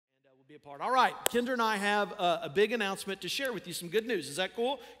Be a part. All right, Kendra and I have a big announcement to share with you, some good news. Is that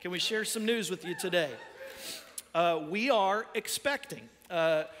cool? Can we share some news with you today? We are expecting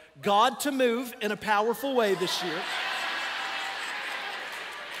God to move in a powerful way this year.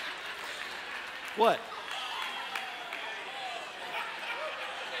 What?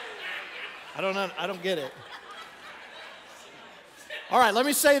 I don't know. I don't get it. All right, let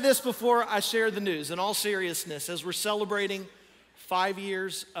me say this before I share the news. In all seriousness, as we're celebrating 5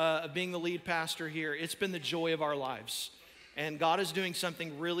 years of being the lead pastor here, it's been the joy of our lives. And God is doing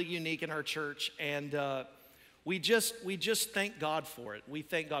something really unique in our church, and we just thank God for it. We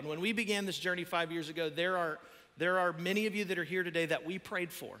thank God. When we began this journey 5 years ago, there are many of you that are here today that we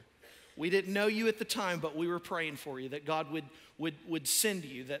prayed for. We didn't know you at the time, but we were praying for you, that God would send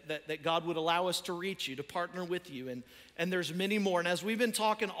you, that God would allow us to reach you, to partner with you, and there's many more. And as we've been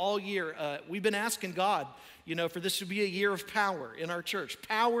talking all year, we've been asking God, for this to be a year of power in our church,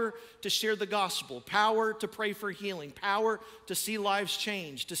 power to share the gospel, power to pray for healing, power to see lives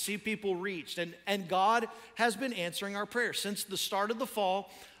changed, to see people reached. And God has been answering our prayers. Since the start of the fall,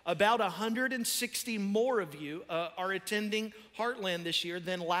 about 160 more of you are attending Heartland this year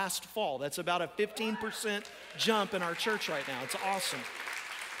than last fall. That's about a 15% jump in our church right now. It's awesome.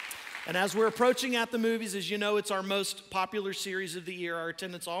 And as we're approaching At the Movies, as you know, it's our most popular series of the year. Our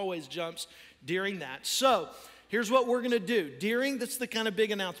attendance always jumps during that. So here's what we're going to do. That's the kind of big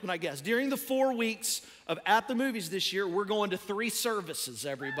announcement, I guess. During the 4 weeks of At the Movies this year, we're going to 3 services,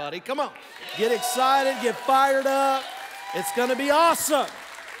 everybody. Come on. Get excited. Get fired up. It's going to be awesome.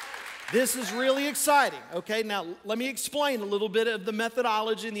 This is really exciting, okay? Now, let me explain a little bit of the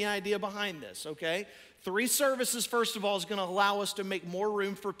methodology and the idea behind this, okay? 3 services, first of all, is going to allow us to make more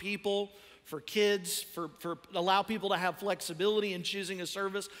room for people, for kids, for allow people to have flexibility in choosing a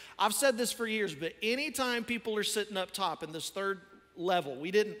service. I've said this for years, but anytime people are sitting up top in this third level,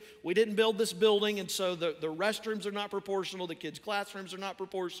 we didn't build this building, and so the restrooms are not proportional, the kids' classrooms are not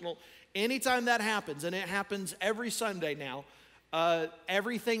proportional. Anytime that happens, and it happens every Sunday now,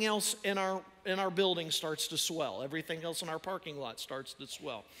 everything else in our building starts to swell. Everything else in our parking lot starts to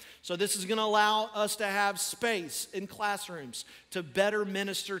swell. So this is going to allow us to have space in classrooms to better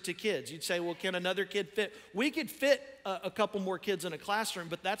minister to kids. You'd say, well, can another kid fit? We could fit a couple more kids in a classroom,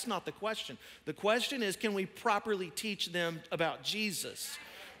 but that's not the question. The question is, can we properly teach them about Jesus?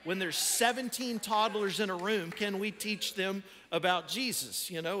 When there's 17 toddlers in a room, can we teach them about Jesus?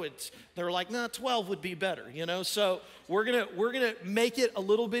 They're like, no, 12 would be better, So we're gonna make it a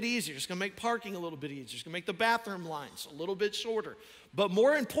little bit easier. It's gonna make parking a little bit easier. It's gonna make the bathroom lines a little bit shorter. But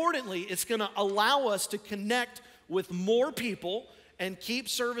more importantly, it's gonna allow us to connect with more people and keep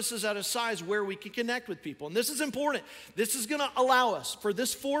services at a size where we can connect with people. And this is important. This is gonna allow us, for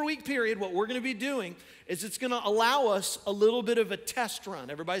this 4-week period, what we're gonna be doing is it's gonna allow us a little bit of a test run.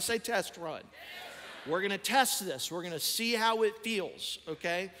 Everybody say test run. We're gonna test this. We're gonna see how it feels,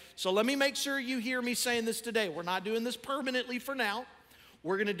 okay? So let me make sure you hear me saying this today. We're not doing this permanently for now.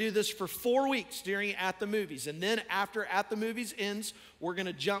 We're gonna do this for 4 weeks during At the Movies. And then after At the Movies ends, we're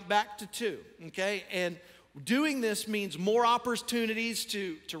gonna jump back to 2, okay? And doing this means more opportunities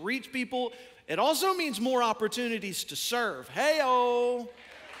to reach people. It also means more opportunities to serve. Hey-o.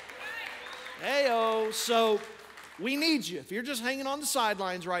 Hey-o. So we need you. If you're just hanging on the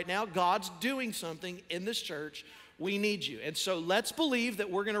sidelines right now, God's doing something in this church. We need you. And so let's believe that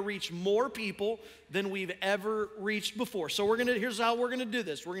we're going to reach more people than we've ever reached before. So here's how we're going to do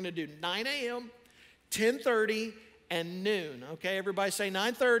this. We're going to do 9 a.m., 10:30, and noon. Okay, everybody say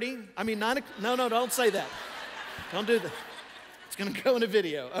 9:30. I mean, no, don't say that. Don't do that. It's going to go in a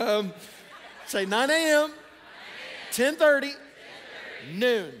video. Say 9 a.m., 10:30,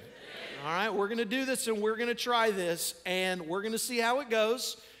 noon. All right, we're going to do this, and we're going to try this, and we're going to see how it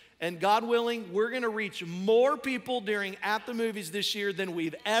goes. And God willing, we're going to reach more people during At the Movies this year than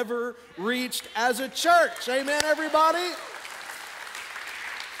we've ever reached as a church. Amen, everybody?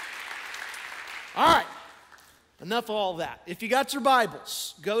 All right. Enough of all that. If you got your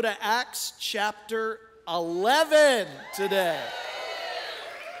Bibles, go to Acts chapter 11 today.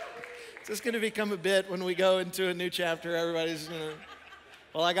 Is this going to become a bit when we go into a new chapter? Everybody's going to...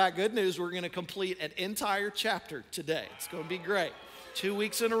 Well, I got good news. We're going to complete an entire chapter today. It's going to be great. 2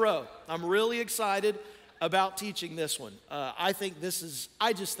 weeks in a row. I'm really excited about teaching this one. I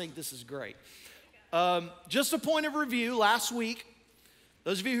just think this is great. Just a point of review. Last week,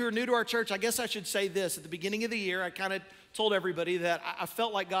 those of you who are new to our church, I guess I should say this. At the beginning of the year, I kind of told everybody that I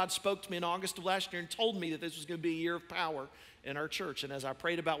felt like God spoke to me in August of last year and told me that this was going to be a year of power in our church. And as I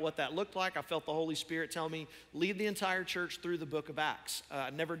prayed about what that looked like, I felt the Holy Spirit tell me, lead the entire church through the book of Acts.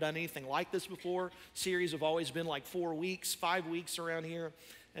 I've never done anything like this before. Series have always been like 4 weeks, 5 weeks around here.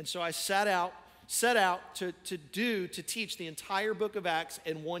 And so I set out to teach the entire book of Acts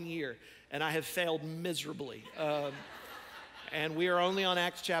in 1 year, and I have failed miserably. And we are only on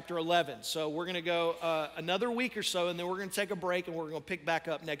Acts chapter 11. So we're going to go another week or so, and then we're going to take a break, and we're going to pick back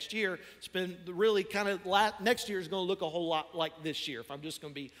up next year. It's been really kind of, next year is going to look a whole lot like this year, if I'm just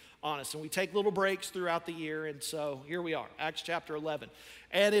going to be honest. And we take little breaks throughout the year, and so here we are, Acts chapter 11.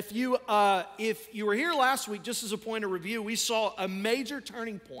 And if you were here last week, just as a point of review, we saw a major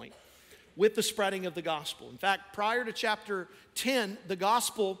turning point with the spreading of the gospel. In fact, prior to chapter 10, the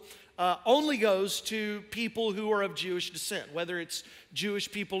gospel only goes to people who are of Jewish descent, whether it's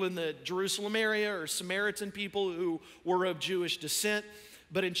Jewish people in the Jerusalem area or Samaritan people who were of Jewish descent.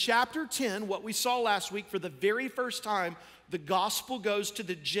 But in chapter 10, what we saw last week, for the very first time, the gospel goes to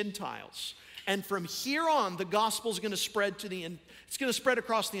the Gentiles. And from here on, the gospel is going to spread it's going to spread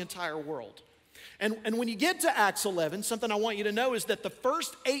across the entire world. And when you get to Acts 11, something I want you to know is that the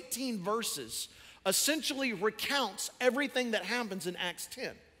first 18 verses essentially recounts everything that happens in Acts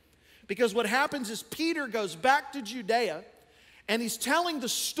 10. Because what happens is Peter goes back to Judea, and he's telling the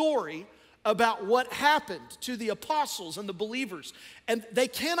story about what happened to the apostles and the believers. And they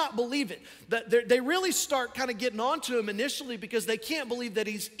cannot believe it. They really start kind of getting onto him initially because they can't believe that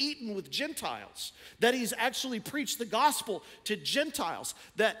he's eaten with Gentiles, that he's actually preached the gospel to Gentiles.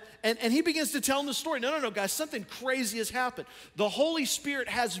 And he begins to tell them the story. No, guys, something crazy has happened. The Holy Spirit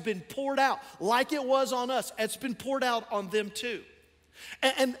has been poured out like it was on us. It's been poured out on them too.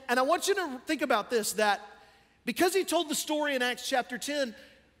 And I want you to think about this, that because he told the story in Acts chapter 10,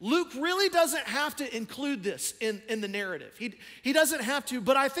 Luke really doesn't have to include this in the narrative. He doesn't have to,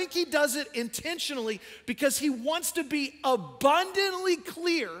 but I think he does it intentionally because he wants to be abundantly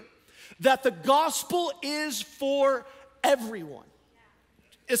clear that the gospel is for everyone.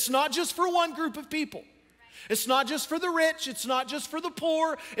 It's not just for one group of people. It's not just for the rich. It's not just for the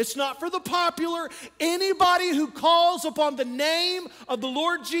poor. It's not for the popular. Anybody who calls upon the name of the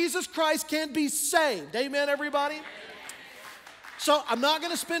Lord Jesus Christ can be saved. Amen, everybody? So I'm not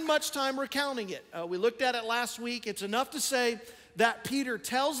going to spend much time recounting it. We looked at it last week. It's enough to say that Peter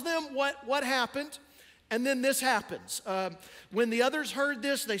tells them what happened, and then this happens. When the others heard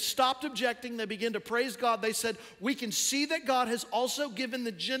this, they stopped objecting. They began to praise God. They said, "We can see that God has also given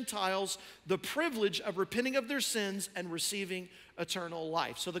the Gentiles the privilege of repenting of their sins and receiving eternal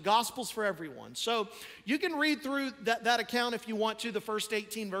life." So the gospel's for everyone. So you can read through that account if you want to, the first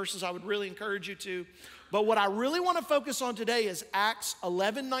 18 verses. I would really encourage you to. But what I really want to focus on today is Acts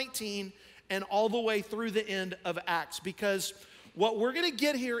 11:19 and all the way through the end of Acts, because what we're going to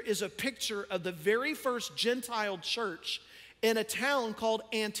get here is a picture of the very first Gentile church in a town called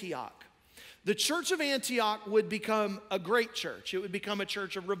Antioch. The church of Antioch would become a great church. It would become a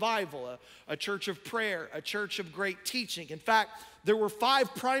church of revival, a church of prayer, a church of great teaching. In fact, there were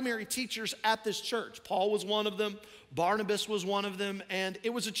 5 primary teachers at this church. Paul was one of them. Barnabas was one of them. And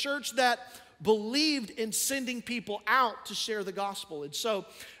it was a church that believed in sending people out to share the gospel. And so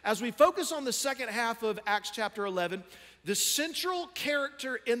as we focus on the second half of Acts chapter 11, the central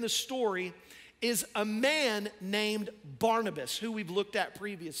character in the story is a man named Barnabas, who we've looked at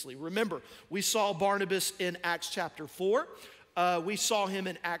previously. Remember, we saw Barnabas in Acts chapter 4. We saw him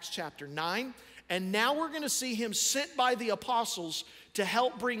in Acts chapter 9. And now we're going to see him sent by the apostles to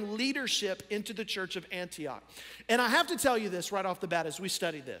help bring leadership into the church of Antioch. And I have to tell you this right off the bat as we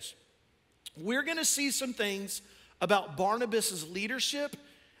study this. We're going to see some things about Barnabas' leadership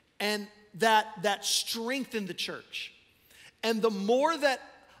and that strengthened the church. And the more that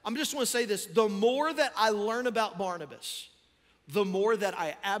I just want to say this, the more that I learn about Barnabas, the more that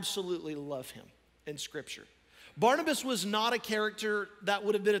I absolutely love him in Scripture. Barnabas was not a character that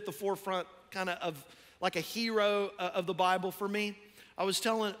would have been at the forefront kind of like a hero of the Bible for me. I was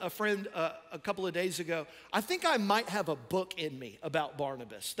telling a friend a couple of days ago, I think I might have a book in me about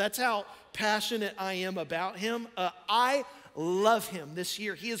Barnabas. That's how passionate I am about him. I love him this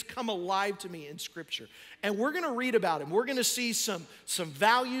year. He has come alive to me in Scripture. And we're going to read about him. We're going to see some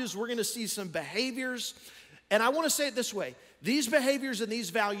values. We're going to see some behaviors. And I want to say it this way. These behaviors and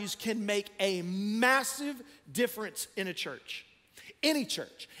these values can make a massive difference in a church. Any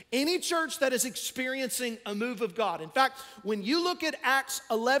church that is experiencing a move of God. In fact, when you look at Acts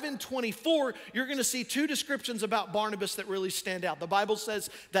 11:24, you're going to see 2 descriptions about Barnabas that really stand out. The Bible says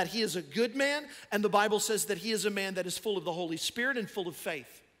that he is a good man, and the Bible says that he is a man that is full of the Holy Spirit and full of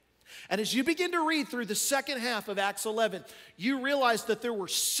faith. And as you begin to read through the second half of Acts 11, you realize that there were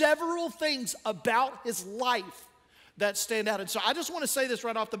several things about his life that stand out. And so I just want to say this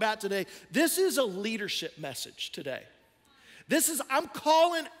right off the bat today. This is a leadership message today. I'm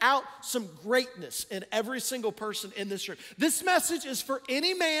calling out some greatness in every single person in this room. This message is for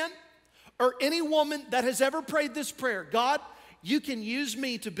any man or any woman that has ever prayed this prayer. God, you can use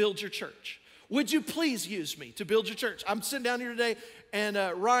me to build your church. Would you please use me to build your church? I'm sitting down here today, and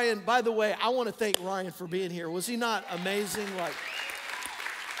Ryan, by the way, I want to thank Ryan for being here. Was he not amazing?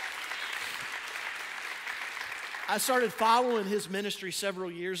 I started following his ministry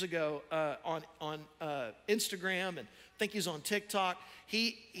several years ago on Instagram, and I think he's on TikTok.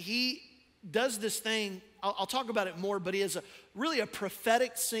 He does this thing, I'll talk about it more, but he has really a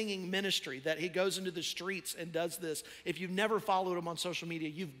prophetic singing ministry that he goes into the streets and does this. If you've never followed him on social media,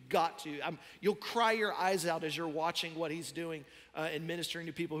 you've got to. You'll cry your eyes out as you're watching what he's doing and ministering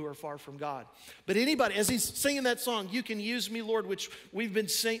to people who are far from God. But anybody, as he's singing that song, "You Can Use Me, Lord," which we've been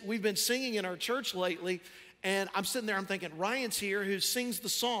singing in our church lately, and I'm sitting there, I'm thinking, Ryan's here who sings the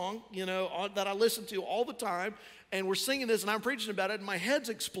song, that I listen to all the time, and we're singing this, and I'm preaching about it, and my head's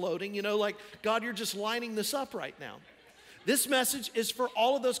exploding, like, God, you're just lining this up right now. This message is for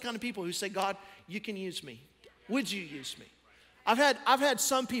all of those kind of people who say, God, you can use me. Would you use me? I've had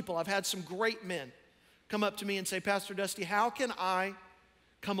some great men come up to me and say, Pastor Dusty, how can I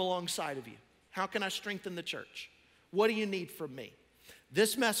come alongside of you? How can I strengthen the church? What do you need from me?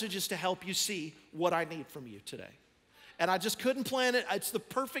 This message is to help you see what I need from you today. And I just couldn't plan it. It's the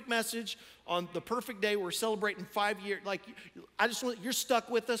perfect message on the perfect day. We're celebrating 5 years. Like, you're stuck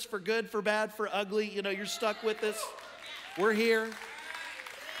with us for good, for bad, for ugly. You're stuck with us. We're here.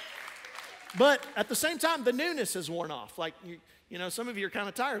 But at the same time, the newness has worn off. Like, some of you are kind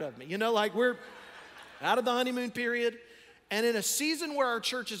of tired of me. We're out of the honeymoon period. And in a season where our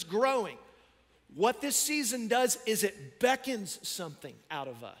church is growing, what this season does is it beckons something out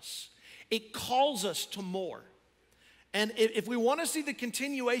of us. It calls us to more. And if we want to see the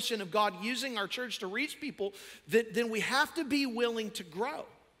continuation of God using our church to reach people, then we have to be willing to grow.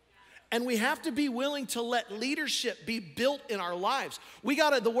 And we have to be willing to let leadership be built in our lives.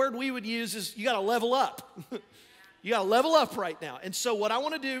 The word we would use is you got to level up. You got to level up right now. And so what I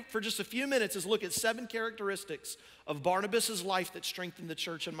want to do for just a few minutes is look at 7 characteristics of Barnabas' life that strengthened the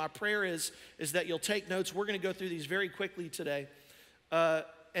church. And my prayer is that you'll take notes. We're going to go through these very quickly today.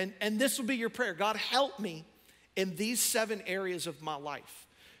 And this will be your prayer. God, help me in these 7 areas of my life.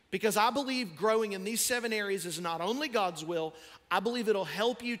 Because I believe growing in these 7 areas is not only God's will, I believe it'll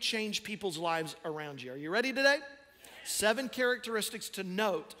help you change people's lives around you. Are you ready today? 7 characteristics to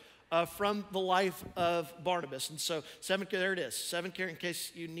note from the life of Barnabas. And so there it is. 7 in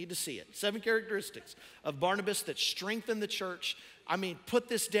case you need to see it. 7 characteristics of Barnabas that strengthen the church. Put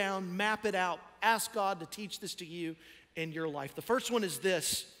this down, map it out, ask God to teach this to you in your life. The first one is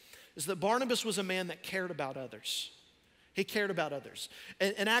this, is that Barnabas was a man that cared about others. He cared about others.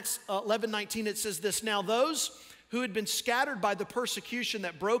 In Acts 11:19, it says this, "Now those who had been scattered by the persecution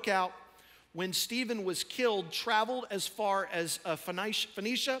that broke out when Stephen was killed traveled as far as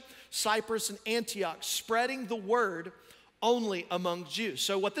Phoenicia, Cyprus, and Antioch, spreading the word only among Jews."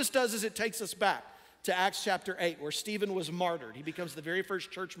 So what this does is it takes us back to Acts chapter 8, where Stephen was martyred. He becomes the very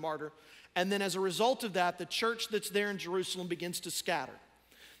first church martyr. And then as a result of that, the church that's there in Jerusalem begins to scatter.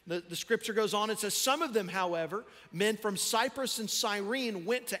 The scripture goes on, it says, "Some of them, however, men from Cyprus and Cyrene,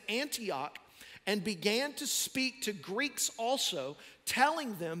 went to Antioch and began to speak to Greeks also,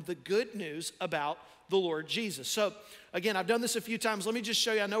 telling them the good news about the Lord Jesus." So again, I've done this a few times. Let me just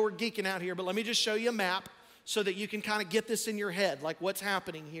show you. I know we're geeking out here, but let me just show you a map so that you can kind of get this in your head, like what's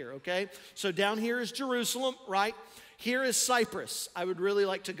happening here, okay? So down here is Jerusalem, right? Here is Cyprus. I would really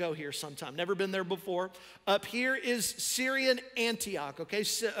like to go here sometime. Never been there before. Up here is Syrian Antioch, okay?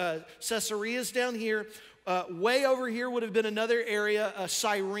 Caesarea's down here. Way over here would have been another area,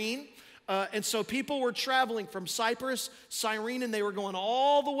 Cyrene. And so people were traveling from Cyprus, Cyrene, and they were going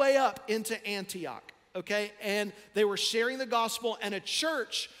all the way up into Antioch, okay? And they were sharing the gospel, and a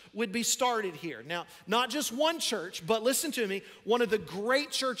church would be started here. Now, not just one church, but listen to me, one of the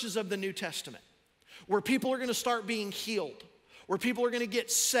great churches of the New Testament, where people are going to start being healed, where people are going to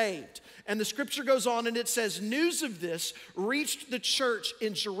get saved. And the scripture goes on and it says, news of this reached the church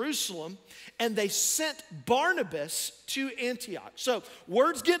in Jerusalem, and they sent Barnabas to Antioch. So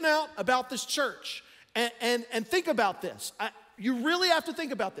word's getting out about this church. And think about this. You really have to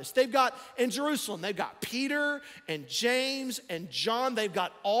think about this. They've got, in Jerusalem, they've got Peter and James and John. They've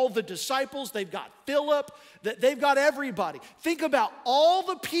got all the disciples. They've got Philip. They've got everybody. Think about all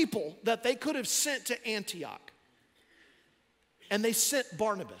the people that they could have sent to Antioch. And they sent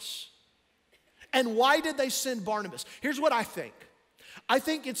Barnabas. And why did they send Barnabas? Here's what I think. I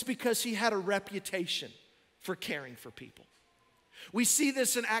think it's because he had a reputation for caring for people. We see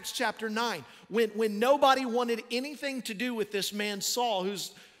this in Acts chapter 9, when nobody wanted anything to do with this man Saul,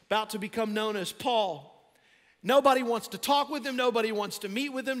 who's about to become known as Paul. Nobody wants to talk with him. Nobody wants to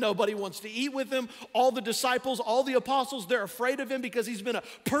meet with him. Nobody wants to eat with him. All the disciples, all the apostles, they're afraid of him because he's been a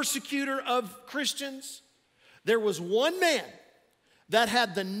persecutor of Christians. There was one man that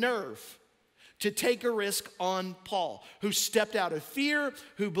had the nerve to take a risk on Paul, who stepped out of fear,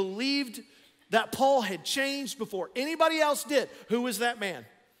 who believed that Paul had changed before anybody else did. Who was that man?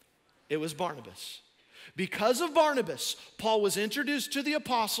 It was Barnabas. Because of Barnabas, Paul was introduced to the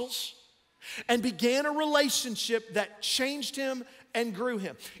apostles and began a relationship that changed him and grew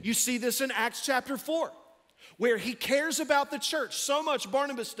him. You see this in Acts chapter 4, where he cares about the church so much,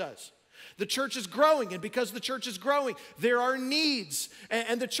 Barnabas does. The church is growing, and because the church is growing, there are needs.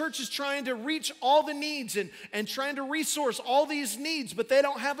 And the church is trying to reach all the needs and trying to resource all these needs, but they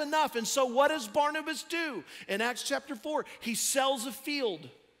don't have enough. And so what does Barnabas do? In Acts chapter 4, he sells a field.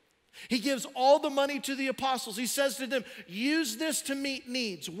 He gives all the money to the apostles. He says to them, use this to meet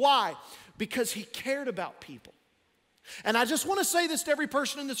needs. Why? Because he cared about people. And I just want to say this to every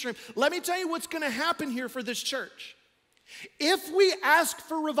person in this room. Let me tell you what's going to happen here for this church. If we ask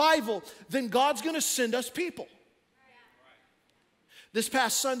for revival, then God's going to send us people. This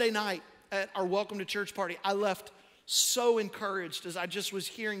past Sunday night at our Welcome to Church party, I left so encouraged as I just was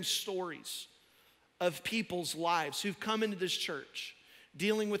hearing stories of people's lives who've come into this church,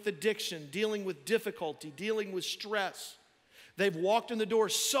 dealing with addiction, dealing with difficulty, dealing with stress. They've walked in the door.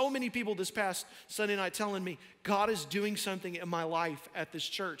 So many people this past Sunday night telling me, God is doing something in my life at this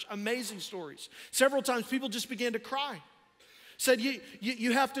church. Amazing stories. Several times people just began to cry. Said,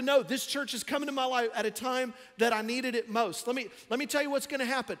 you have to know, this church is coming to my life at a time that I needed it most. Let me tell you what's going to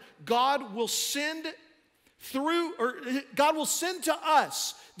happen. God will send to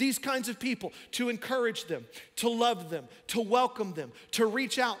us these kinds of people to encourage them, to love them, to welcome them, to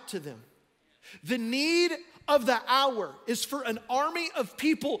reach out to them. The need of the hour is for an army of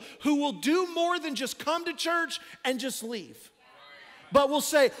people who will do more than just come to church and just leave. But will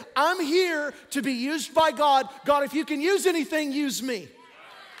say, I'm here to be used by God. God, if you can use anything, use me.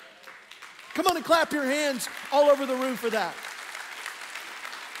 Come on and clap your hands all over the room for that.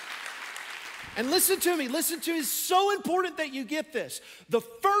 And listen to me, it's so important that you get this. The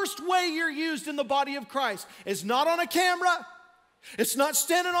first way you're used in the body of Christ is not on a camera, it's not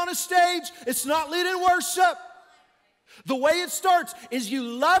standing on a stage, it's not leading worship. The way it starts is you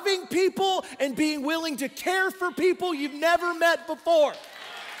loving people and being willing to care for people you've never met before.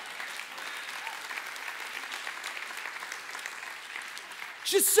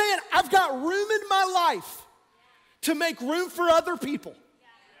 Just saying, I've got room in my life to make room for other people.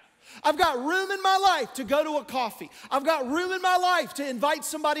 I've got room in my life to go to a coffee. I've got room in my life to invite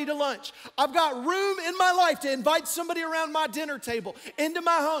somebody to lunch. I've got room in my life to invite somebody around my dinner table, into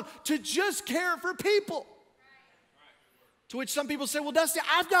my home, to just care for people. To which some people say, well, Dusty,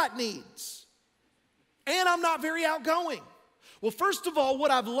 I've got needs. And I'm not very outgoing. Well, first of all,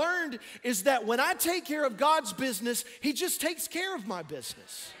 what I've learned is that when I take care of God's business, He just takes care of my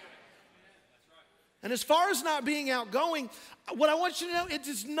business. And as far as not being outgoing, what I want you to know, it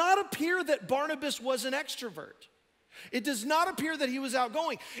does not appear that Barnabas was an extrovert. It does not appear that he was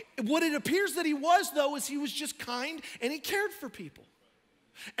outgoing. What it appears that he was, though, is he was just kind and he cared for people.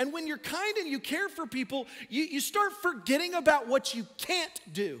 And when you're kind and you care for people, you start forgetting about what you can't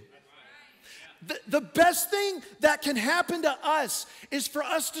do. The best thing that can happen to us is for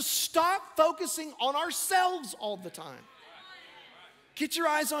us to stop focusing on ourselves all the time. Get your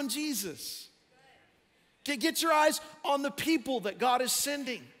eyes on Jesus. Get your eyes on the people that God is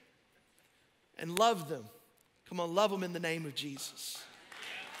sending and love them. Come on, love them in the name of Jesus.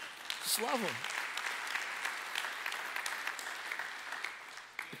 Just love them.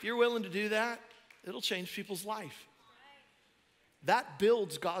 If you're willing to do that, it'll change people's life. That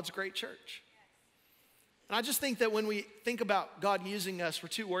builds God's great church. And I just think that when we think about God using us, we're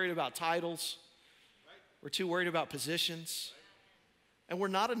too worried about titles. We're too worried about positions. And we're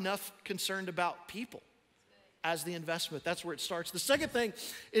not enough concerned about people as the investment. That's where it starts. The second thing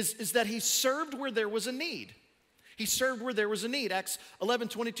is that he served where there was a need. He served where there was a need. Acts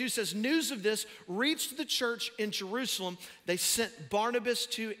 11:22 says, news of this reached the church in Jerusalem. They sent Barnabas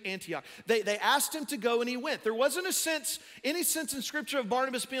to Antioch. They asked him to go and he went. There wasn't any sense in scripture of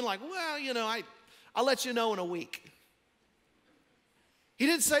Barnabas being like, well, I'll let you know in a week. He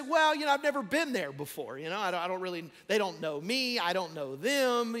didn't say, well, I've never been there before. I don't really, they don't know me. I don't know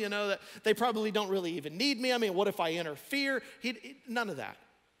them. They probably don't really even need me. I mean, what if I interfere? None of that.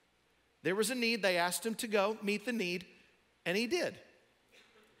 There was a need. They asked him to go meet the need, and he did.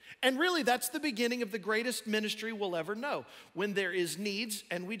 And really, that's the beginning of the greatest ministry we'll ever know, when there is needs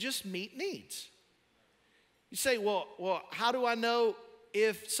and we just meet needs. You say, well, how do I know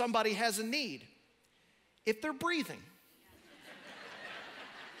if somebody has a need? If they're breathing.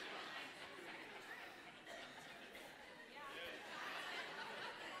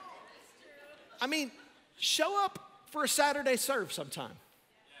 I mean, show up for a Saturday serve sometime.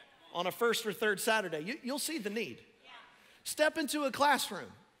 On a first or third Saturday, you'll see the need. Step into a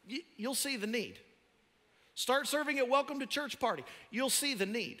classroom, you'll see the need. Start serving at Welcome to Church Party, you'll see the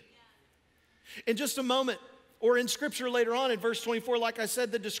need. In just a moment, or in scripture later on in verse 24, like I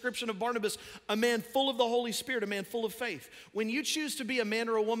said, the description of Barnabas, a man full of the Holy Spirit, a man full of faith. When you choose to be a man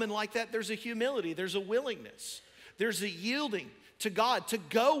or a woman like that, there's a humility, there's a willingness, there's a yielding to God to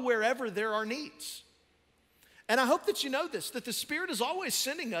go wherever there are needs. And I hope that you know this, that the Spirit is always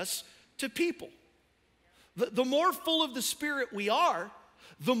sending us to people. The more full of the Spirit we are,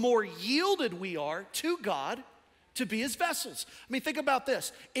 the more yielded we are to God to be His vessels. I mean, think about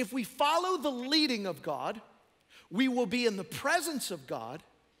this. If we follow the leading of God, we will be in the presence of God,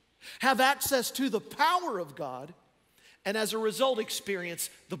 have access to the power of God, and as a result experience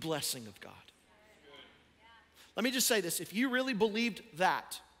the blessing of God. Let me just say this. If you really believed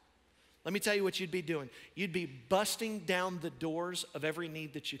that, let me tell you what you'd be doing. You'd be busting down the doors of every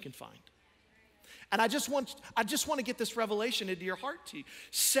need that you can find. And I just want to get this revelation into your heart to you.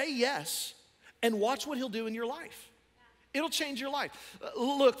 Say yes and watch what He'll do in your life. It'll change your life.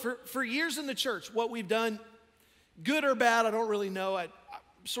 Look, for years in the church, what we've done, good or bad, I don't really know. I'm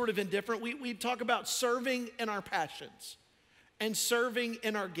sort of indifferent. We talk about serving in our passions and serving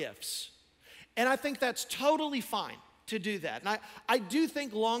in our gifts. And I think that's totally fine to do that. And I do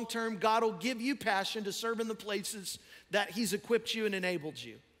think long-term God will give you passion to serve in the places that He's equipped you and enabled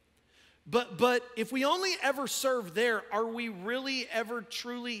you. But if we only ever serve there, are we really ever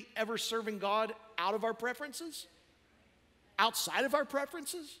truly ever serving God out of our preferences? Outside of our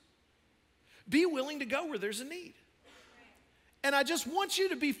preferences? Be willing to go where there's a need. And I just want you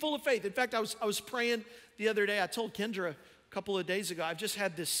to be full of faith. In fact, I was praying the other day. I told Kendra a couple of days ago, I've just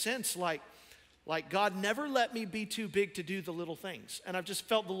had this sense like God never let me be too big to do the little things. And I've just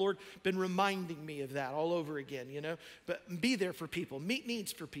felt the Lord been reminding me of that all over again, you know. But be there for people, meet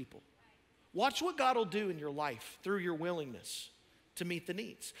needs for people. Watch what God will do in your life through your willingness to meet the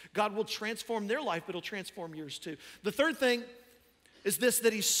needs. God will transform their life, but He'll transform yours too. The third thing is this,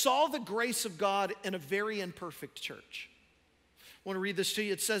 that He saw the grace of God in a very imperfect church. I want to read this to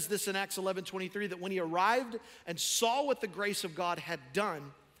you. It says this in Acts 11:23, that when He arrived and saw what the grace of God had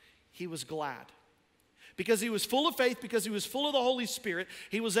done, He was glad. Because He was full of faith, because He was full of the Holy Spirit,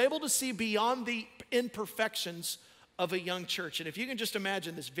 He was able to see beyond the imperfections of a young church. And if you can just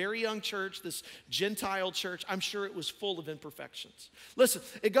imagine this very young church, this Gentile church, I'm sure it was full of imperfections. Listen,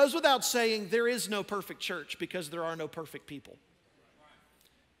 it goes without saying there is no perfect church because there are no perfect people.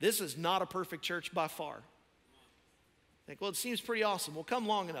 This is not a perfect church by far. Think, well, it seems pretty awesome. Well, come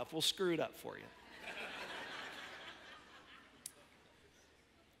long enough, we'll screw it up for you.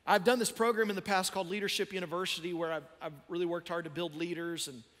 I've done this program in the past called Leadership University, where I've really worked hard to build leaders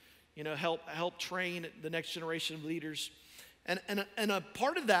and, you know, help train the next generation of leaders. And a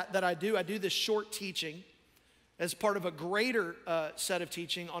part of that I do this short teaching as part of a greater set of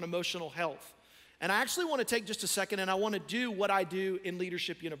teaching on emotional health. And I actually want to take just a second and I want to do what I do in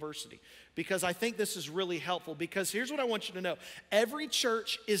Leadership University, because I think this is really helpful. Because here's what I want you to know. Every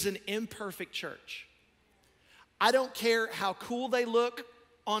church is an imperfect church. I don't care how cool they look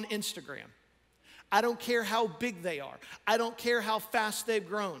on Instagram. I don't care how big they are. I don't care how fast they've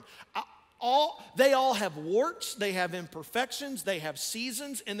grown. They all have warts, they have imperfections, they have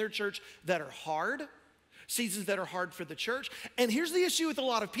seasons in their church that are hard, seasons that are hard for the church. And here's the issue with a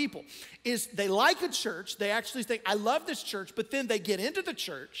lot of people, is they like a church, they actually think, I love this church, but then they get into the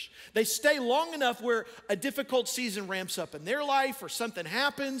church, they stay long enough where a difficult season ramps up in their life or something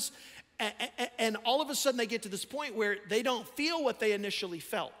happens, and all of a sudden they get to this point where they don't feel what they initially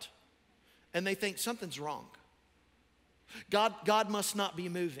felt. And they think something's wrong. God must not be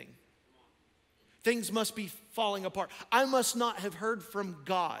moving. Things must be falling apart. I must not have heard from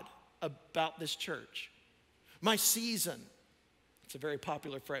God about this church. My season, it's a very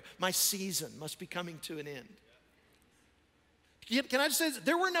popular phrase, my season must be coming to an end. Can I just say this?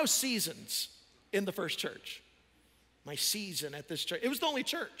 There were no seasons in the first church. My season at this church, it was the only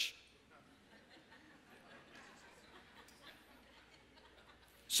church.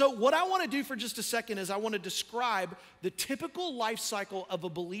 So what I want to do for just a second is I want to describe the typical life cycle of a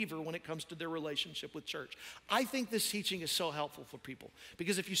believer when it comes to their relationship with church. I think this teaching is so helpful for people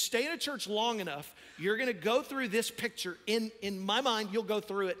because if you stay in a church long enough, you're going to go through this picture. In my mind, you'll go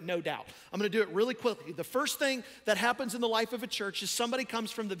through it, no doubt. I'm going to do it really quickly. The first thing that happens in the life of a church is somebody comes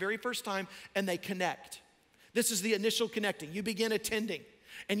from the very first time and they connect. This is the initial connecting. You begin attending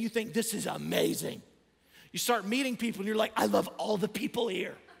and you think, this is amazing. You start meeting people and you're like, I love all the people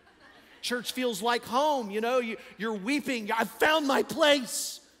here. Church feels like home, you know, you're weeping. I found my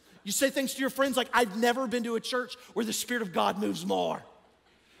place. You say things to your friends like, I've never been to a church where the Spirit of God moves more.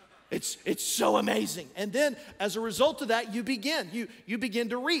 It's so amazing. And then as a result of that, you begin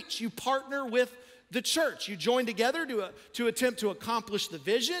to reach. You partner with the church. You join together to attempt to accomplish the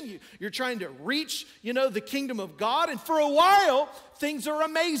vision. You're trying to reach, you know, the kingdom of God. And for a while, things are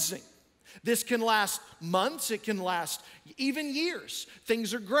amazing. This can last months. It can last even years.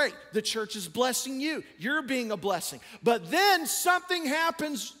 Things are great. The church is blessing you. You're being a blessing. But then something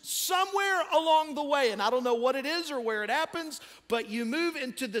happens somewhere along the way. And I don't know what it is or where it happens, but you move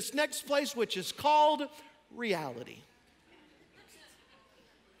into this next place, which is called reality.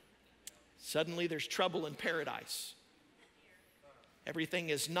 Suddenly there's trouble in paradise. Everything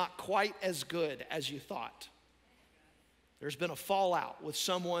is not quite as good as you thought. There's been a fallout with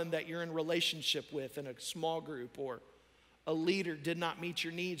someone that you're in relationship with in a small group, or a leader did not meet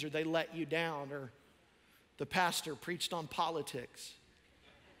your needs, or they let you down, or the pastor preached on politics.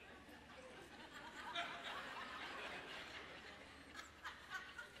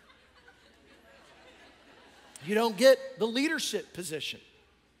 You don't get the leadership position.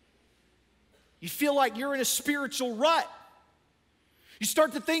 You feel like you're in a spiritual rut. You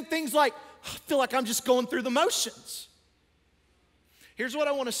start to think things like, I feel like I'm just going through the motions. Here's what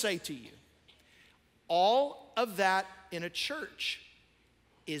I want to say to you. All of that in a church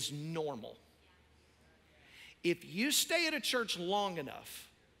is normal. If you stay at a church long enough,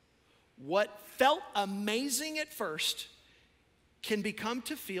 what felt amazing at first can become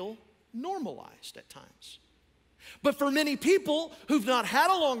to feel normalized at times. But for many people who've not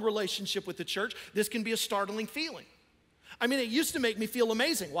had a long relationship with the church, this can be a startling feeling. I mean, it used to make me feel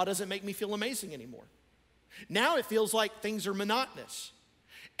amazing. Why doesn't it make me feel amazing anymore? Now it feels like things are monotonous.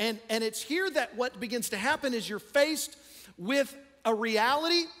 And it's here that what begins to happen is you're faced with a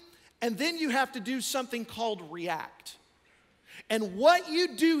reality, and then you have to do something called react. And what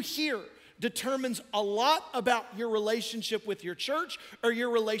you do here determines a lot about your relationship with your church or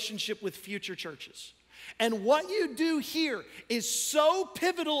your relationship with future churches. And what you do here is so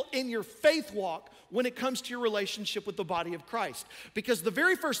pivotal in your faith walk when it comes to your relationship with the body of Christ. Because the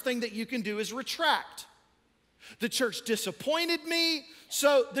very first thing that you can do is retract. The church disappointed me,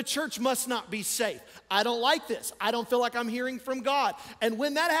 so the church must not be safe. I don't like this. I don't feel like I'm hearing from God. And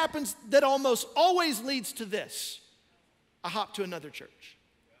when that happens, that almost always leads to this. I hop to another church.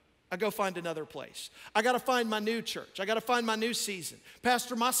 I go find another place. I got to find my new church. I got to find my new season.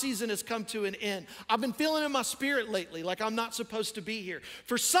 Pastor, my season has come to an end. I've been feeling in my spirit lately like I'm not supposed to be here.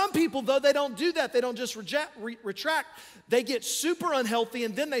 For some people, though, they don't do that. They don't just retract. They get super unhealthy,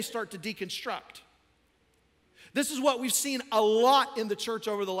 and then they start to deconstruct. This is what we've seen a lot in the church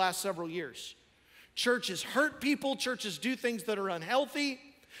over the last several years. Churches hurt people. Churches do things that are unhealthy.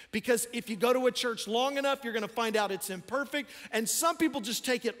 Because if you go to a church long enough, you're going to find out it's imperfect. And some people just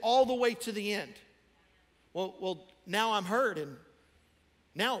take it all the way to the end. Well, now I'm hurt. And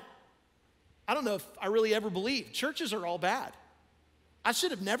now, I don't know if I really ever believed. Churches are all bad. I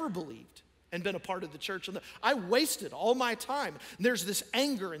should have never believed and been a part of the church. I wasted all my time. And there's this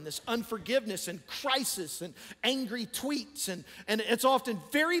anger and this unforgiveness and crisis and angry tweets. And it's often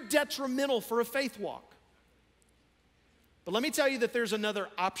very detrimental for a faith walk. But let me tell you that there's another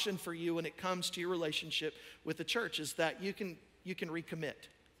option for you when it comes to your relationship with the church, is that you can recommit.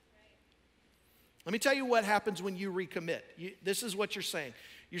 Let me tell you what happens when you recommit. This is what you're saying.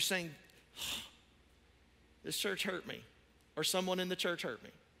 You're saying, this church hurt me, or someone in the church hurt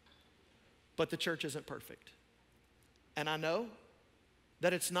me, but the church isn't perfect. And I know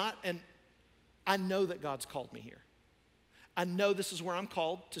that it's not, and I know that God's called me here. I know this is where I'm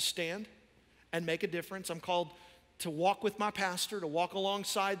called to stand and make a difference. I'm called to walk with my pastor, to walk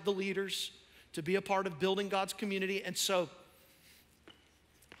alongside the leaders, to be a part of building God's community. And so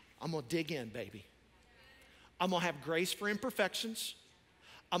I'm going to dig in, baby. I'm going to have grace for imperfections.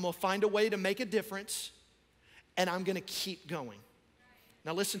 I'm going to find a way to make a difference, and I'm going to keep going.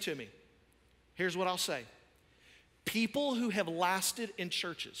 Now listen to me. Here's what I'll say. People who have lasted in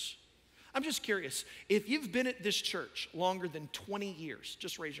churches, I'm just curious, if you've been at this church longer than 20 years,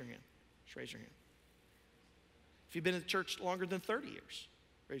 just raise your hand. Just raise your hand. If you've been in the church longer than 30 years,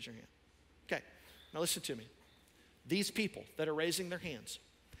 Raise your hand. Okay, now listen to me. These people that are raising their hands,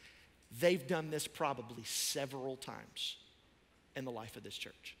 they've done this probably several times in the life of this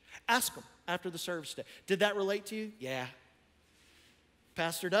church. Ask them after the service today. Did that relate to you? Yeah.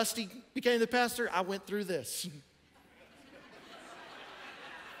 Pastor Dusty became the pastor. I went through this.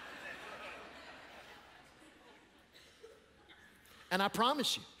 And I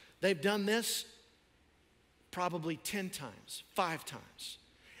promise you, they've done this probably 10 times, 5 times.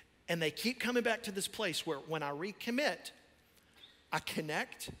 And they keep coming back to this place where when I recommit, I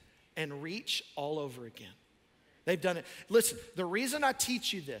connect and reach all over again. They've done it. Listen, the reason I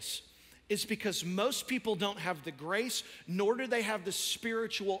teach you this is because most people don't have the grace, nor do they have the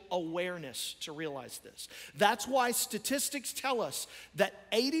spiritual awareness to realize this. That's why statistics tell us that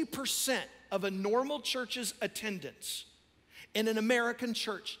 80% of a normal church's attendance in an American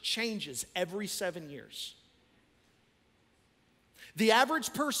church changes every 7 years. The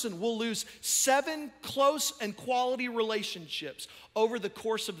average person will lose 7 close and quality relationships over the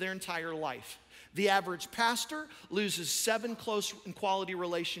course of their entire life. The average pastor loses 7 close and quality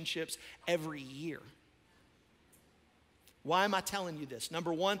relationships every year. Why am I telling you this?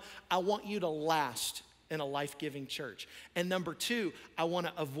 Number 1, I want you to last in a life-giving church. And number 2, I want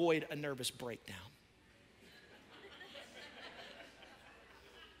to avoid a nervous breakdown.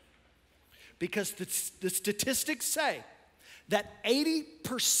 Because the statistics say that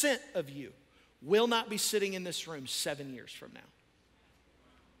 80% of you will not be sitting in this room 7 years from now.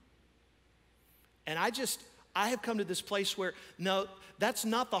 And I have come to this place where, no, that's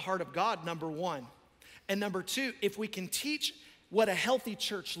not the heart of God, number 1. And number 2, if we can teach what a healthy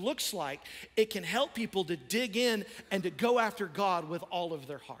church looks like, it can help people to dig in and to go after God with all of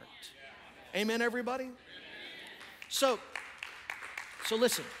their heart. Amen, everybody? So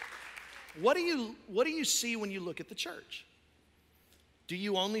listen. What do you see when you look at the church? Do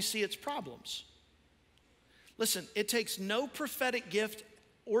you only see its problems? Listen, it takes no prophetic gift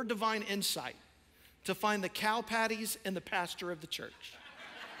or divine insight to find the cow patties in the pastor of the church.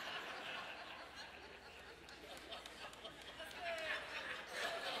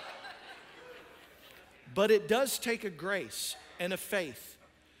 But it does take a grace and a faith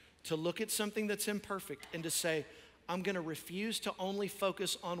to look at something that's imperfect and to say, I'm going to refuse to only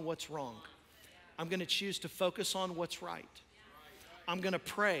focus on what's wrong. I'm going to choose to focus on what's right. I'm going to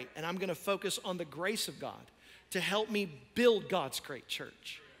pray and I'm going to focus on the grace of God to help me build God's great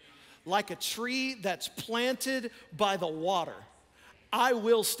church. Like a tree that's planted by the water, I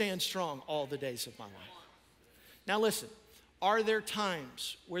will stand strong all the days of my life. Now listen, are there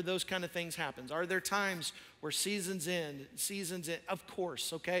times where those kind of things happen? Are there times where seasons end? Of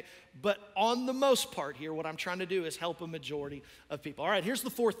course, okay? But on the most part here, what I'm trying to do is help a majority of people. All right, here's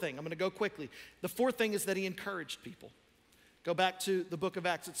the 4th thing. I'm going to go quickly. The 4th thing is that he encouraged people. Go back to the book of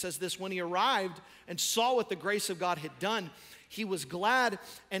Acts. It says this: when he arrived and saw what the grace of God had done, he was glad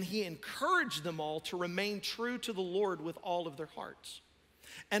and he encouraged them all to remain true to the Lord with all of their hearts.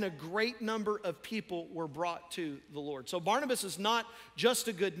 And a great number of people were brought to the Lord. So Barnabas is not just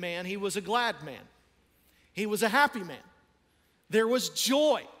a good man, he was a glad man. He was a happy man. There was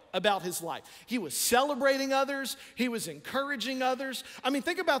joy about his life. He was celebrating others, he was encouraging others. I mean,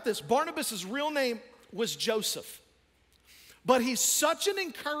 think about this. Barnabas' real name was Joseph. But he's such an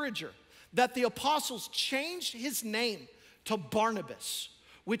encourager that the apostles changed his name to Barnabas,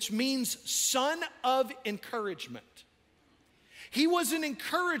 which means son of encouragement. He was an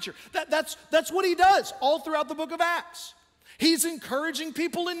encourager. That's what he does all throughout the book of Acts. He's encouraging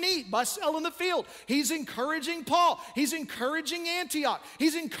people in need by selling the field. He's encouraging Paul. He's encouraging Antioch.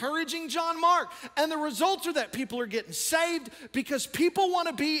 He's encouraging John Mark. And the results are that people are getting saved because people want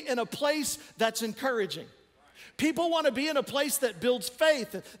to be in a place that's encouraging. People want to be in a place that builds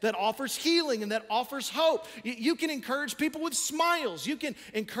faith, that offers healing, and that offers hope. You can encourage people with smiles. You can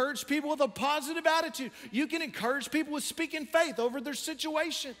encourage people with a positive attitude. You can encourage people with speaking faith over their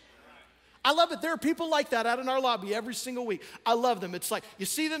situation. I love it. There are people like that out in our lobby every single week. I love them. It's like you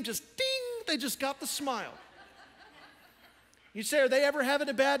see them just ding, they just got the smile. You say, are they ever having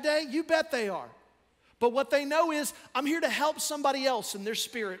a bad day? You bet they are. But what they know is, I'm here to help somebody else in their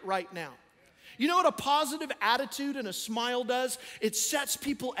spirit right now. You know what a positive attitude and a smile does? It sets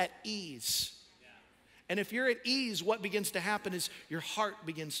people at ease. And if you're at ease, what begins to happen is your heart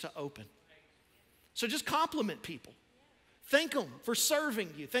begins to open. So just compliment people. Thank them for serving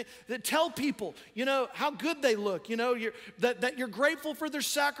you. Tell people, how good they look, that you're grateful for their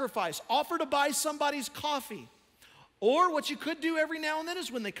sacrifice. Offer to buy somebody's coffee. Or what you could do every now and then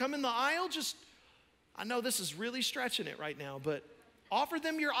is when they come in the aisle, I know this is really stretching it right now, but offer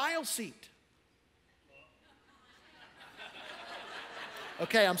them your aisle seat.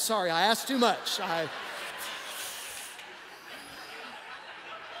 Okay, I'm sorry, I asked too much.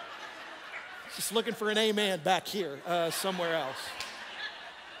 Just looking for an amen back here, somewhere else.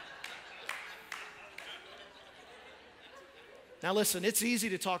 Now listen, it's easy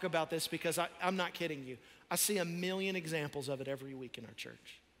to talk about this because I'm not kidding you. I see a million examples of it every week in our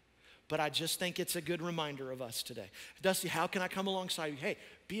church. But I just think it's a good reminder of us today. Dusty, how can I come alongside you? Hey,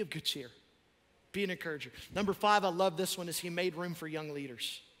 be of good cheer. Be an encourager. Number 5, I love this one, is he made room for young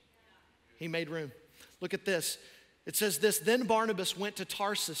leaders. He made room. Look at this. It says this, then Barnabas went to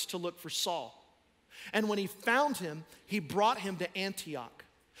Tarsus to look for Saul. And when he found him, he brought him to Antioch.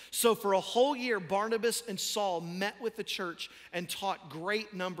 So for a whole year, Barnabas and Saul met with the church and taught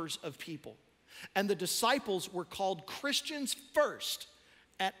great numbers of people. And the disciples were called Christians first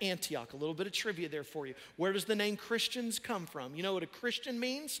at Antioch. A little bit of trivia there for you. Where does the name Christians come from? You know what a Christian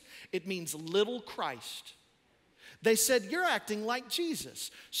means? It means little Christ. They said, you're acting like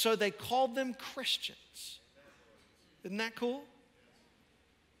Jesus. So they called them Christians. Isn't that cool?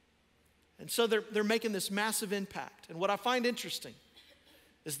 And so they're making this massive impact. And what I find interesting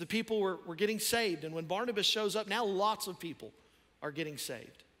is the people were getting saved. And when Barnabas shows up, now lots of people are getting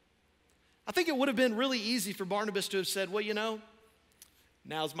saved. I think it would have been really easy for Barnabas to have said, well, you know,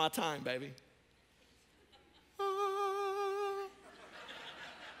 now's my time, baby.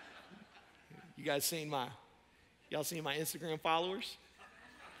 Y'all seen my Instagram followers?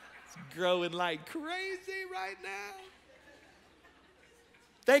 It's growing like crazy right now.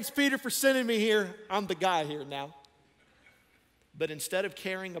 Thanks, Peter, for sending me here. I'm the guy here now. But instead of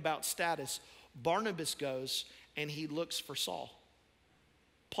caring about status, Barnabas goes and he looks for Saul.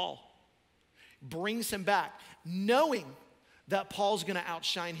 Paul brings him back, knowing that Paul's going to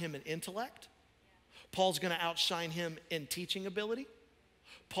outshine him in intellect. Paul's going to outshine him in teaching ability.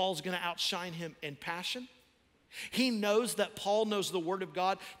 Paul's going to outshine him in passion. He knows that Paul knows the Word of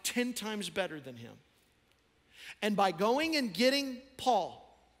God 10 times better than him. And by going and getting Paul,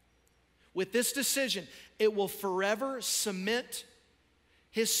 with this decision, it will forever cement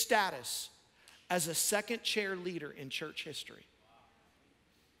his status as a second chair leader in church history.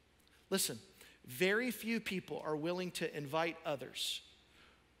 Listen, very few people are willing to invite others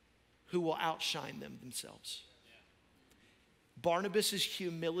who will outshine them themselves. Barnabas'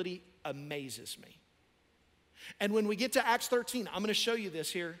 humility amazes me. And when we get to Acts 13, I'm going to show you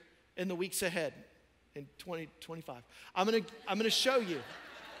this here in the weeks ahead in 2025. I'm going to show you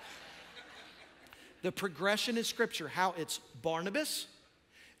the progression in Scripture, how it's Barnabas,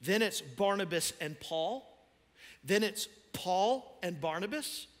 then it's Barnabas and Paul, then it's Paul and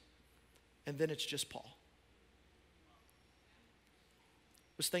Barnabas, and then it's just Paul.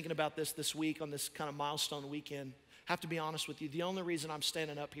 I was thinking about this week on this kind of milestone weekend. I have to be honest with you, the only reason I'm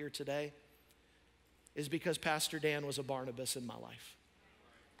standing up here today is because Pastor Dan was a Barnabas in my life.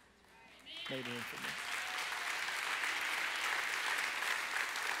 Made room for me.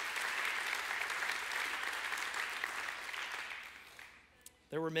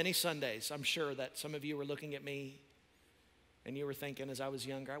 There were many Sundays, I'm sure, that some of you were looking at me and you were thinking, as I was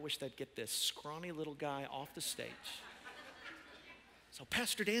younger, I wish they'd get this scrawny little guy off the stage so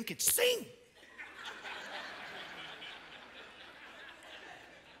Pastor Dan could sing.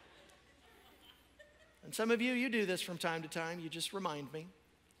 And some of you, you do this from time to time. You just remind me.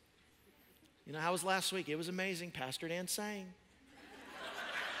 You know, how was last week? It was amazing. Pastor Dan sang.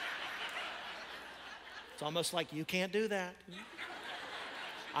 It's almost like you can't do that.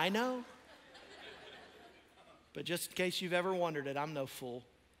 I know. But just in case you've ever wondered it, I'm no fool.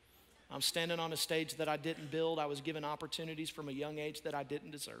 I'm standing on a stage that I didn't build. I was given opportunities from a young age that I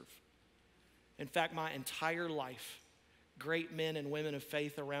didn't deserve. In fact, my entire life, great men and women of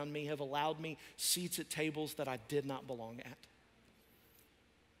faith around me have allowed me seats at tables that I did not belong at.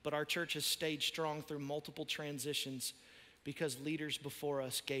 But our church has stayed strong through multiple transitions because leaders before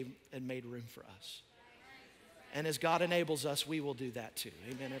us gave and made room for us. And as God enables us, we will do that too.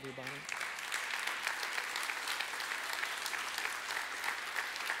 Amen, everybody?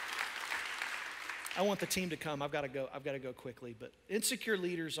 I want the team to come. I've got to go quickly. But insecure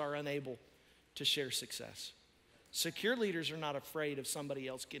leaders are unable to share success. Secure leaders are not afraid of somebody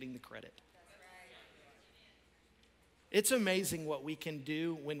else getting the credit. It's amazing what we can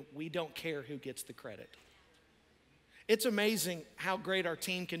do when we don't care who gets the credit. It's amazing how great our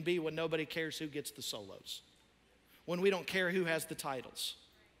team can be when nobody cares who gets the solos. When we don't care who has the titles.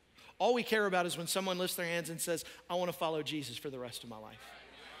 All we care about is when someone lifts their hands and says, I want to follow Jesus for the rest of my life.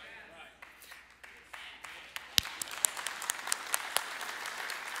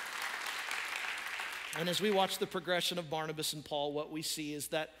 And as we watch the progression of Barnabas and Paul, what we see is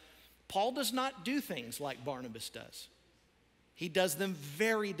that Paul does not do things like Barnabas does. He does them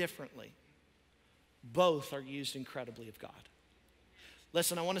very differently. Both are used incredibly of God.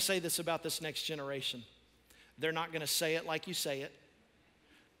 Listen, I want to say this about this next generation. They're not going to say it like you say it.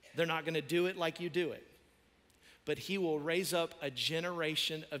 They're not going to do it like you do it. But he will raise up a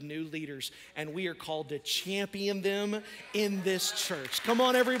generation of new leaders, and we are called to champion them in this church. Come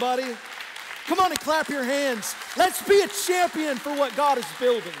on, everybody. Come on and clap your hands. Let's be a champion for what God is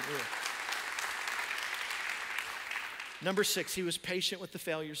building here. Number 6, he was patient with the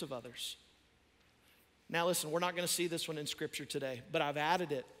failures of others. Now listen, we're not going to see this one in Scripture today, but I've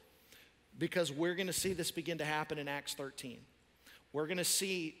added it because we're going to see this begin to happen in Acts 13. We're going to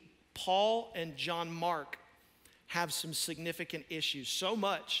see Paul and John Mark have some significant issues, so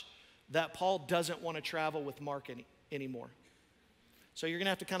much that Paul doesn't want to travel with Mark anymore. So you're going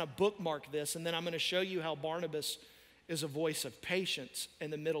to have to kind of bookmark this, and then I'm going to show you how Barnabas is a voice of patience in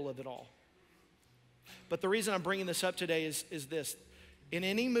the middle of it all. But the reason I'm bringing this up today is this. In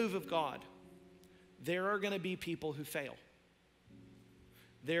any move of God, there are going to be people who fail.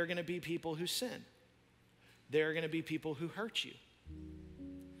 There are going to be people who sin. There are going to be people who hurt you.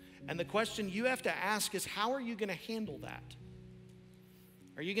 And the question you have to ask is, how are you going to handle that?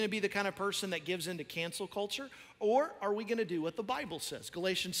 Are you going to be the kind of person that gives into cancel culture? Or are we going to do what the Bible says?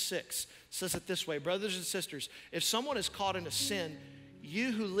 Galatians 6 says it this way, brothers and sisters, if someone is caught in a sin,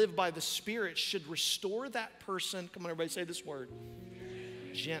 you who live by the Spirit should restore that person, come on everybody say this word,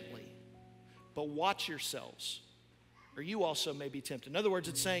 gently. But watch yourselves, or you also may be tempted. In other words,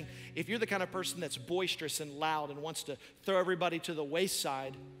 it's saying, if you're the kind of person that's boisterous and loud and wants to throw everybody to the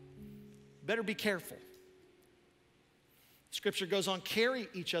wayside, better be careful. Scripture goes on, carry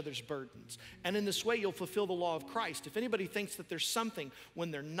each other's burdens. And in this way, you'll fulfill the law of Christ. If anybody thinks that there's something when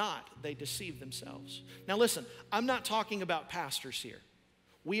they're not, they deceive themselves. Now listen, I'm not talking about pastors here.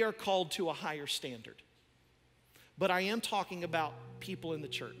 We are called to a higher standard. But I am talking about people in the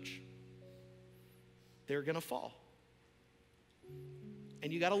church. They're going to fall.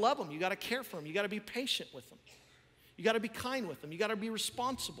 And you got to love them. You got to care for them. You got to be patient with them. You got to be kind with them. You got to be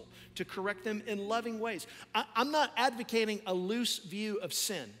responsible to correct them in loving ways. I'm not advocating a loose view of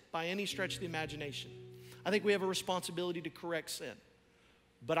sin by any stretch of the imagination. I think we have a responsibility to correct sin.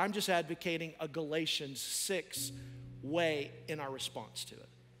 But I'm just advocating a Galatians 6 way in our response to it.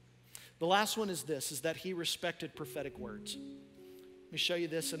 The last one is this, is that he respected prophetic words. Let me show you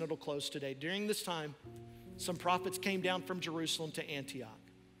this and it'll close today. During this time, some prophets came down from Jerusalem to Antioch.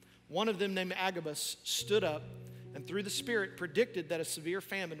 One of them, named Agabus, stood up and through the Spirit predicted that a severe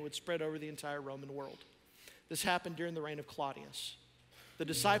famine would spread over the entire Roman world. This happened during the reign of Claudius. The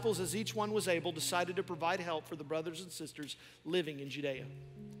disciples, as each one was able, decided to provide help for the brothers and sisters living in Judea.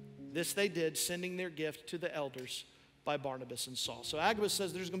 This they did, sending their gift to the elders by Barnabas and Saul. So Agabus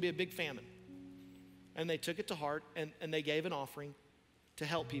says there's going to be a big famine. And they took it to heart and they gave an offering to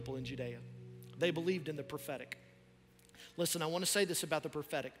help people in Judea. They believed in the prophetic. Listen, I want to say this about the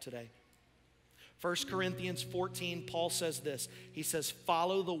prophetic today. 1 Corinthians 14, Paul says this. He says,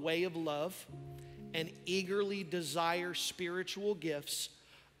 follow the way of love and eagerly desire spiritual gifts,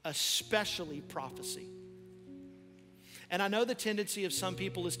 especially prophecy. And I know the tendency of some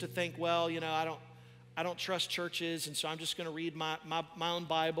people is to think, well, you know, I don't trust churches, and so I'm just going to read my own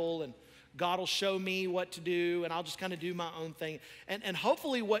Bible, and God will show me what to do, and I'll just kind of do my own thing. And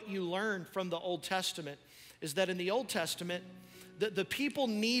hopefully what you learn from the Old Testament is that in the Old Testament, the people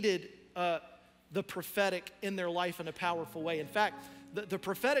needed the prophetic in their life in a powerful way. In fact, the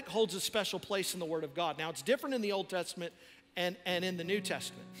prophetic holds a special place in the Word of God. Now, it's different in the Old Testament and in the New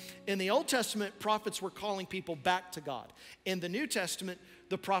Testament. In the Old Testament, prophets were calling people back to God. In the New Testament,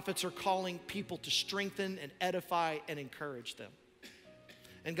 the prophets are calling people to strengthen and edify and encourage them.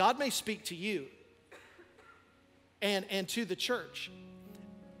 And God may speak to you and to the church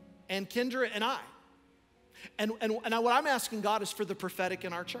and Kendra and I. And what I'm asking God is for the prophetic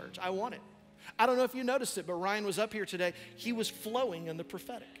in our church. I want it. I don't know if you noticed it, but Ryan was up here today. He was flowing in the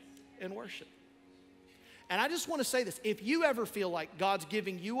prophetic in worship. And I just want to say this. If you ever feel like God's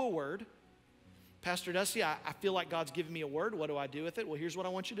giving you a word, Pastor Dusty, I feel like God's giving me a word. What do I do with it? Well, here's what I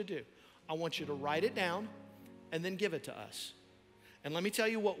want you to do. I want you to write it down and then give it to us. And let me tell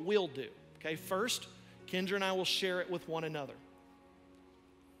you what we'll do. Okay, first, Kendra and I will share it with one another.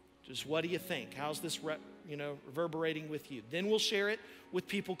 Just what do you think? How's this reverberating with you? Then we'll share it with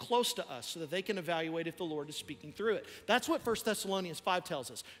people close to us so that they can evaluate if the Lord is speaking through it. That's what 1 Thessalonians 5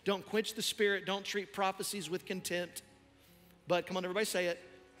 tells us. Don't quench the Spirit. Don't treat prophecies with contempt. But, come on, everybody say it,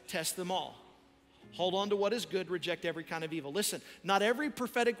 test them all. Hold on to what is good. Reject every kind of evil. Listen, not every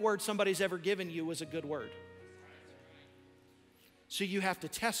prophetic word somebody's ever given you was a good word. So you have to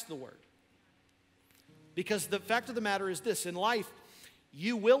test the word. Because the fact of the matter is this, in life,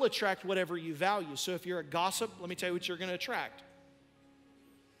 you will attract whatever you value. So if you're a gossip, let me tell you what you're going to attract.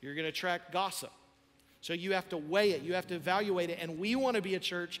 You're going to attract gossip. So you have to weigh it. You have to evaluate it. And we want to be a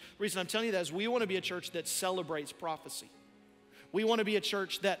church. The reason I'm telling you that is we want to be a church that celebrates prophecy. We want to be a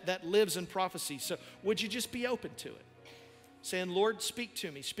church that lives in prophecy. So would you just be open to it? Saying, Lord, speak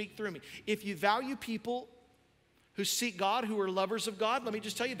to me, speak through me. If you value people who seek God, who are lovers of God, let me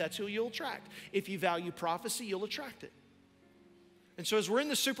just tell you, that's who you'll attract. If you value prophecy, you'll attract it. And so as we're in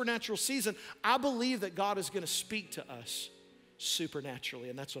the supernatural season, I believe that God is going to speak to us supernaturally,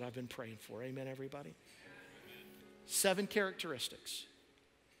 and that's what I've been praying for. Amen, everybody? 7 characteristics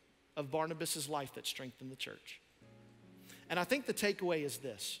of Barnabas' life that strengthen the church. And I think the takeaway is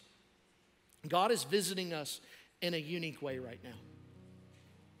this. God is visiting us in a unique way right now.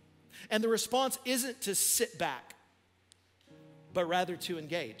 And the response isn't to sit back, but rather to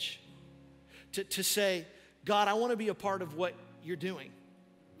engage. To say, God, I want to be a part of what you're doing.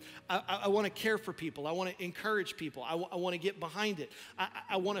 I want to care for people. I want to encourage people. I want to get behind it.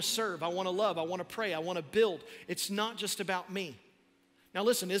 I want to serve. I want to love. I want to pray. I want to build. It's not just about me. Now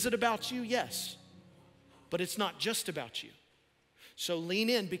listen, is it about you? Yes. But it's not just about you. So lean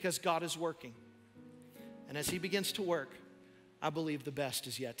in because God is working. And as he begins to work, I believe the best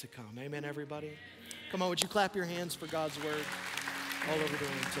is yet to come. Amen, everybody? Come on, would you clap your hands for God's word all over the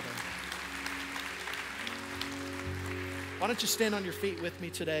room today? Why don't you stand on your feet with me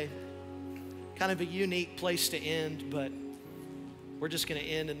today? Kind of a unique place to end, but we're just going to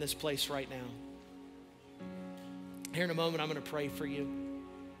end in this place right now. Here in a moment, I'm going to pray for you.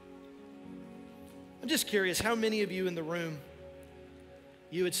 I'm just curious, how many of you in the room,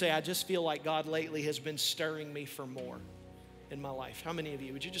 you would say, I just feel like God lately has been stirring me for more in my life? How many of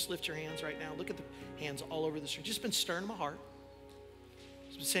you? Would you just lift your hands right now? Look at the hands all over this room. Just been stirring my heart.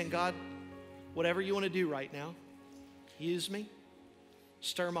 Just been saying, God, whatever you want to do right now, use me,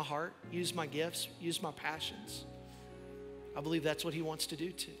 stir my heart, use my gifts, use my passions. I believe that's what he wants to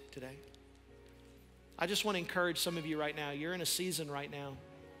do today. I just want to encourage some of you right now. You're in a season right now.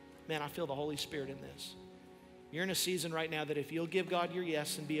 Man, I feel the Holy Spirit in this. You're in a season right now that if you'll give God your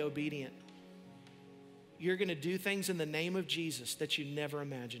yes and be obedient, you're going to do things in the name of Jesus that you never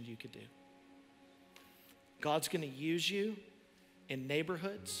imagined you could do. God's going to use you in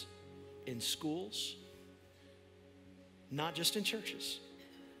neighborhoods, in schools, not just in churches,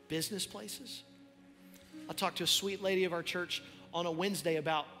 business places. I talked to a sweet lady of our church on a Wednesday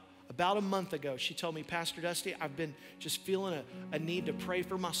about a month ago. She told me, Pastor Dusty, I've been just feeling a need to pray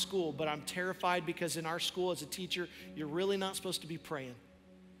for my school, but I'm terrified because in our school as a teacher, you're really not supposed to be praying.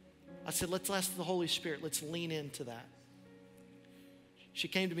 I said, let's ask the Holy Spirit. Let's lean into that. She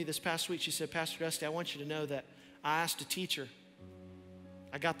came to me this past week. She said, Pastor Dusty, I want you to know that I asked a teacher.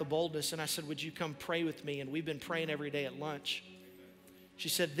 I got the boldness and I said, would you come pray with me? And we've been praying every day at lunch. She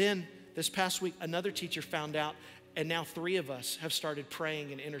said, then this past week, another teacher found out, and now 3 of us have started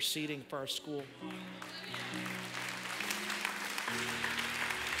praying and interceding for our school.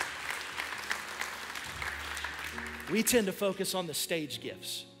 We tend to focus on the stage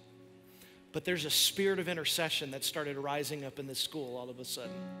gifts, but there's a spirit of intercession that started rising up in this school all of a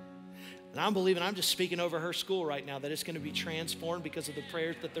sudden. And I'm believing, I'm just speaking over her school right now, that it's going to be transformed because of the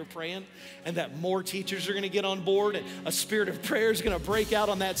prayers that they're praying, and that more teachers are going to get on board, and a spirit of prayer is going to break out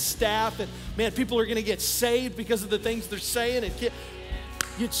on that staff, and man, people are going to get saved because of the things they're saying. And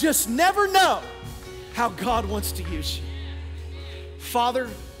you just never know how God wants to use you. Father,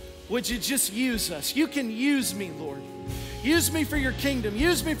 would you just use us? You can use me, Lord. Use me for your kingdom.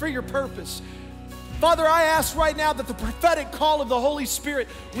 Use me for your purpose. Father, I ask right now that the prophetic call of the Holy Spirit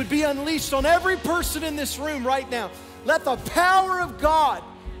would be unleashed on every person in this room right now. Let the power of God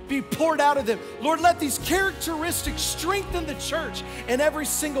be poured out of them. Lord, let these characteristics strengthen the church and every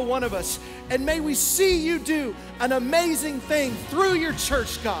single one of us. And may we see you do an amazing thing through your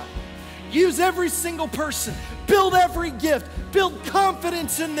church, God. Use every single person. Build every gift. Build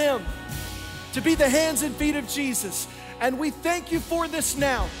confidence in them to be the hands and feet of Jesus. And we thank you for this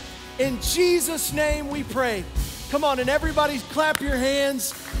now. In Jesus' name we pray. Come on, and everybody clap your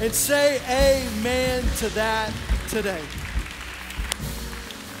hands and say amen to that today.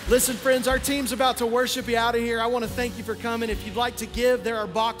 Listen, friends, our team's about to worship you out of here. I want to thank you for coming. If you'd like to give, there are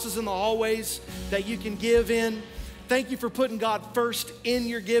boxes in the hallways that you can give in. Thank you for putting God first in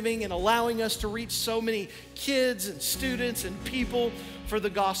your giving and allowing us to reach so many kids and students and people for the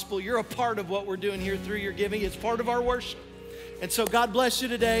gospel. You're a part of what we're doing here through your giving. It's part of our worship. And so God bless you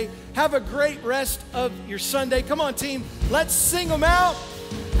today. Have a great rest of your Sunday. Come on, team. Let's sing them out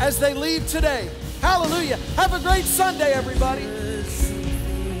as they leave today. Hallelujah. Have a great Sunday, everybody.